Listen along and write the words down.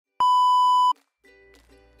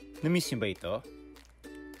Na-miss niyo ba ito?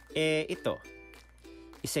 Ito.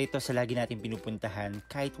 Isa ito sa lagi natin pinupuntahan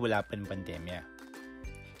kahit wala pa ng pandemya.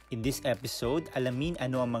 In this episode, alamin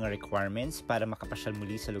ano ang mga requirements para makapasyal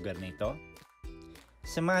muli sa lugar na ito.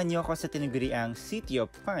 Samahan niyo ako sa tinaguriang City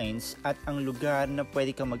of Pines at ang lugar na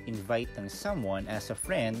pwede kang mag-invite ng someone as a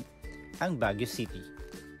friend, ang Baguio City.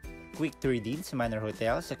 Quick tour din sa Manor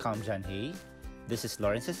Hotel sa Camp-John-Hay. This is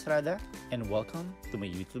Lawrence Estrada and welcome to my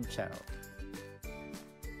YouTube channel.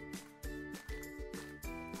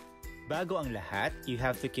 Bago ang lahat, you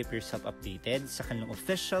have to keep yourself updated sa kanilang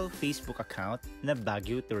official Facebook account na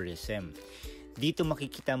Baguio Tourism. Dito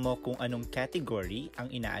makikita mo kung anong category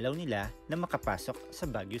ang inaalaw nila na makapasok sa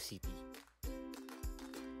Baguio City.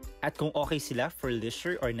 At kung okay sila for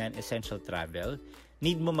leisure or non-essential travel,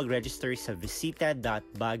 need mo mag-register sa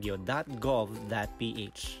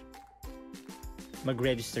visita.baguio.gov.ph.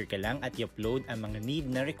 Mag-register ka lang at i-upload ang mga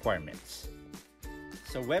need na requirements.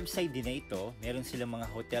 Sa website din na ito, meron silang mga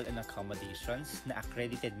hotel and accommodations na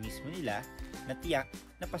accredited mismo nila na tiyak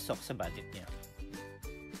na pasok sa budget niyo.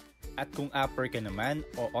 At kung upper ka naman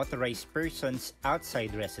o authorized persons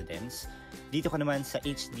outside residence, dito ka naman sa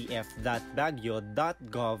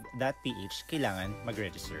hdf.baguio.gov.ph kailangan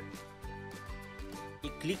mag-register.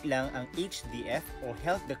 I-click lang ang HDF o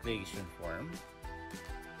Health Declaration Form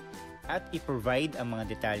at i-provide ang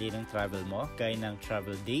mga detalye ng travel mo gaya ng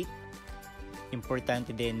travel date.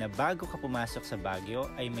 Importante din na bago ka pumasok sa Baguio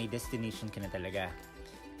ay may destination ka na talaga.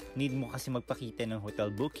 Need mo kasi magpakita ng hotel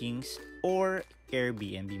bookings or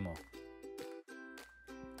Airbnb mo.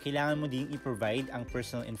 Kailangan mo ding i-provide ang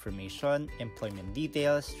personal information, employment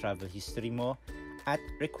details, travel history mo, at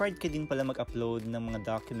required ka din pala mag-upload ng mga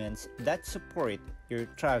documents that support your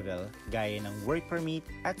travel gaya ng work permit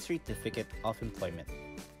at certificate of employment.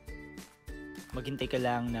 Maghintay ka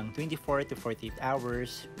lang ng 24 to 48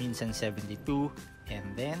 hours, minsan 72, and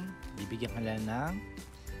then bibigyan ka lang ng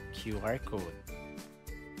QR code.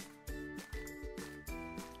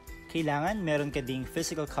 Kailangan meron ka ding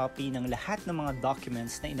physical copy ng lahat ng mga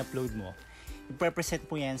documents na in-upload mo. I-present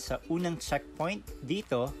mo yan sa unang checkpoint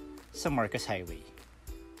dito sa Marcos Highway.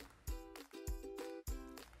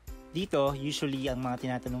 Dito, usually ang mga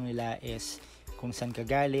tinatanong nila is kung saan ka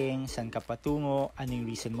galing, saan ka patungo, ano yung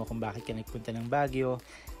reason mo kung bakit ka nagpunta ng Baguio.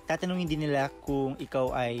 Tatanungin din nila kung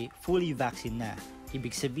ikaw ay fully vaccine na. Ibig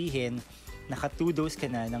sabihin, naka 2 dose ka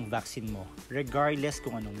na ng vaccine mo, regardless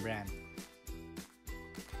kung anong brand.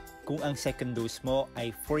 Kung ang second dose mo ay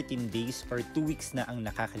 14 days or 2 weeks na ang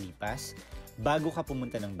nakakalipas, bago ka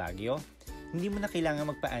pumunta ng Baguio, hindi mo na kailangan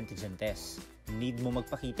magpa-antigen test. Need mo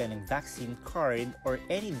magpakita ng vaccine card or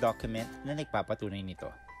any document na nagpapatunay nito.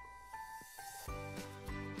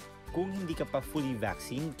 Kung hindi ka pa fully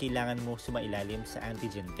vaccine, kailangan mo sumailalim sa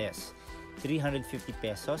antigen test. 350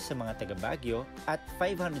 pesos sa mga taga Baguio at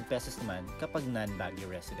 500 pesos naman kapag non-Baguio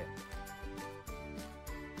resident.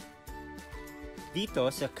 Dito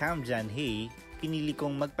sa Camp-John-Hay, pinili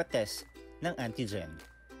kong magpa-test ng antigen.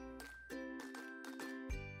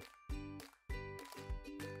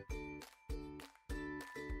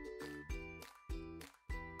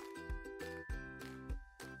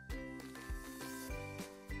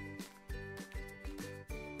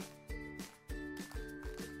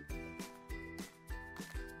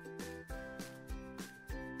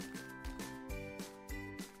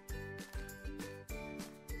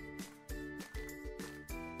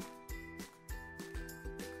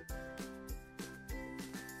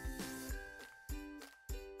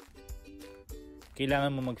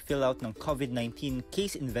 Kailangan mo mag-fill out ng COVID-19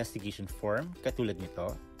 case investigation form katulad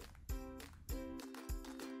nito.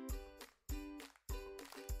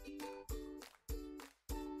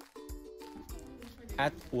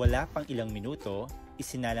 At wala pang ilang minuto,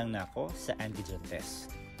 isinalang na ako sa antigen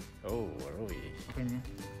test. Oh, Roy. Okay na.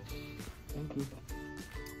 Thank you.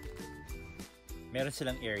 Meron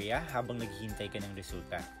silang area habang naghihintay ka ng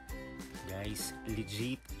resulta. Guys,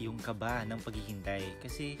 legit yung kaba ng paghihintay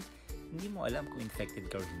kasi hindi mo alam kung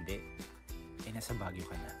infected ka o hindi. Nasa Baguio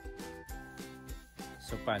ka na.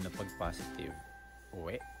 So, paano pag positive?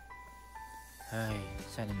 Uwe? Ay,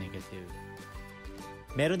 sana negative.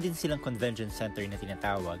 Meron din silang convention center na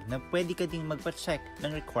tinatawag na pwede ka ding magpa-check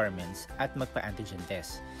ng requirements at magpa-antigen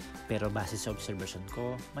test. Pero base sa observation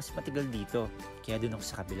ko, mas matagal dito. Kaya dun ako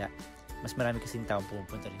sa kabila. Mas marami kasing taong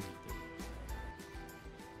pumupunta rin dito.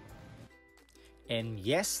 And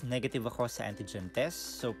yes, negative ako sa antigen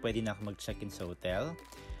test, so pwede na ako mag-check-in sa hotel.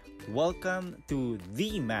 Welcome to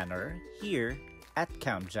the Manor here at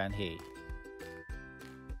Camp-John-Hay.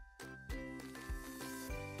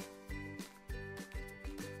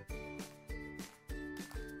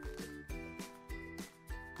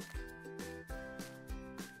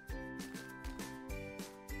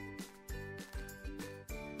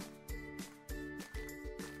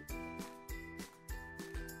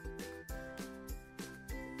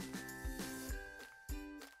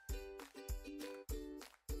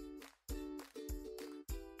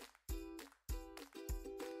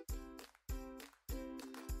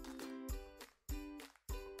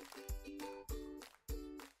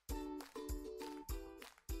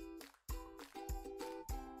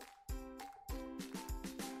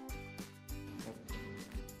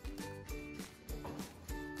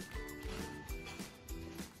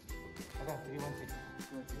 ka, 316.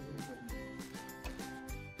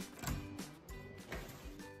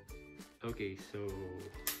 Okay, so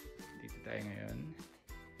dito tayo ngayon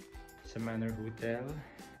sa Manor Hotel,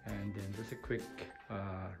 and then just a quick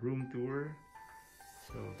room tour.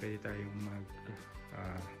 So pwede tayong mag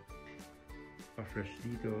pa-fresh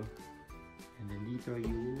dito, and then dito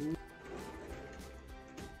yung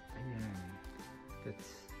ayan,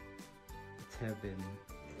 that's heaven.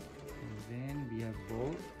 And then we have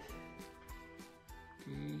both.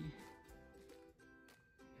 Okay,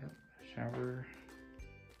 yep, shower.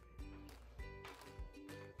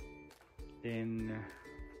 Then,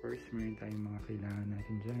 of course, meron tayong mga kailangan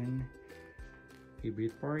natin dyan.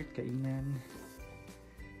 Favorite part, kainan.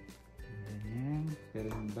 And then yan, pero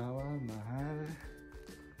halimbawa, mahal.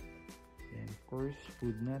 And of course,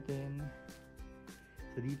 food natin.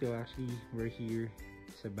 So dito, actually, we're here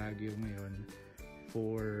sa Baguio ngayon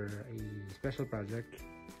for a special project.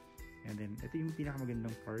 And then, ito yung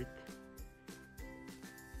pinakamagandang part.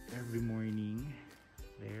 Every morning,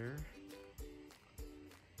 there.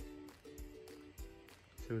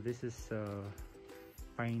 So this is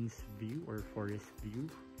Pines View or Forest View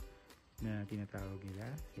na tinatawag nila.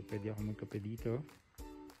 So pwede ako magkape dito.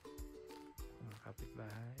 Mga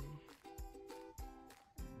kapitbahay.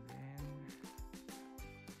 And then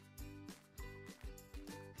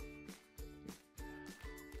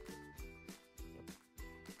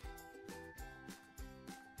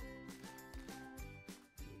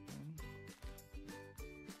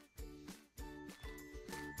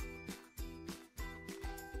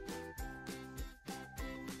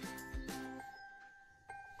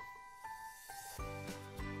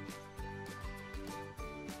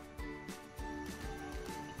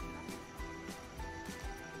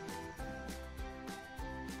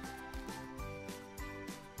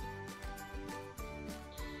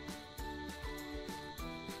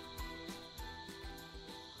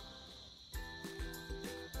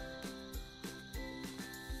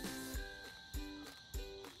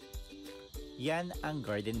yan ang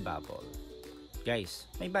garden bubble. Guys,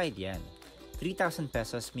 may bayad yan. 3,000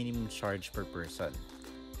 pesos minimum charge per person.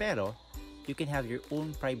 Pero, you can have your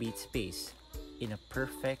own private space in a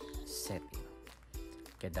perfect setting.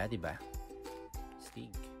 Ganda, diba?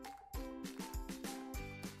 Stig.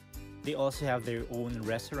 They also have their own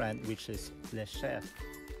restaurant, which is Le Chef.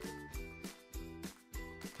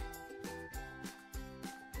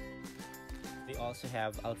 They also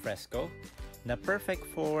have alfresco, na perfect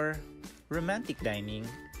for romantic dining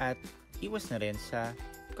at iwas na rin sa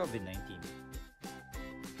COVID-19.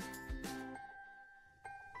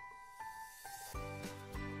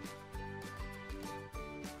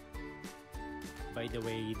 By the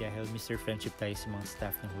way, dahil Mr. Friendship tayo sa mga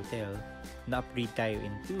staff ng hotel, na-upgrade tayo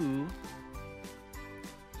into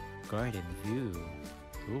garden view.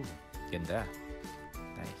 Ooh, ganda.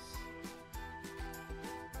 Nice.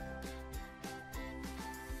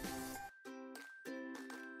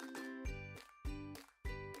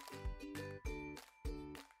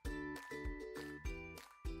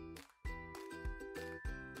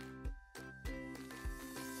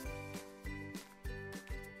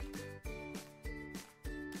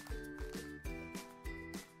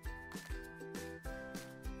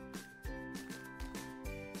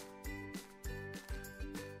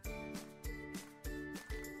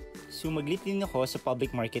 So mag-lit din ako sa public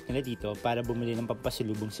market nila dito para bumili ng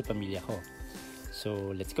pampasalubong sa pamilya ko. So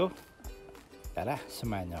let's go. Tara,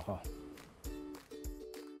 samahan niyo ako.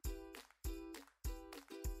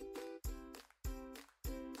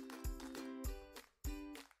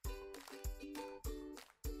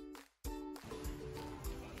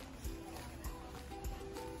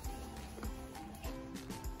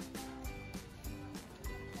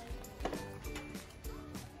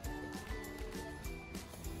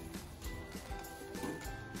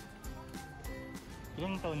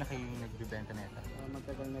 Ilang taon na kayo nagbibenta na ito?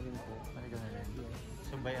 Matagal na rin po. Matagal na rin? Yes.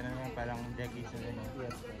 So by ano naman, parang decades na rin, no?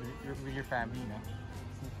 Yes. With your family, no?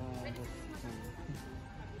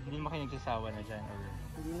 Hindi mo kayo nagsasawa na dyan? Or,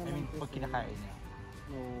 I mean, pag kinakain niya?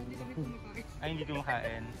 No. Ay, hindi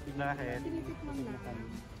kumakain? Bakit?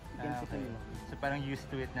 Okay. So parang used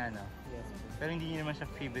to it na, no? Yes. Pero hindi niyo naman siya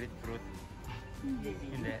favorite fruit? Hindi.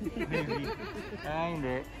 Maybe.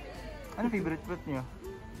 Hindi. Ano favorite fruit niyo?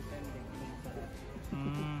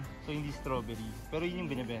 So hindi strawberry. Pero yun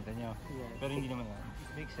yung binibenta niyo. Yes. Pero hindi naman yan.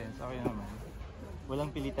 Makes sense. Okay naman.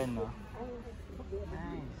 Walang pilitan, no?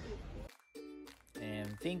 Nice.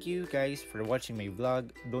 And thank you guys for watching my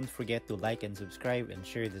vlog. Don't forget to like and subscribe and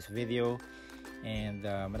share this video. And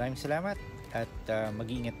maraming salamat at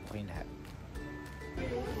mag-iingat po kayong lahat.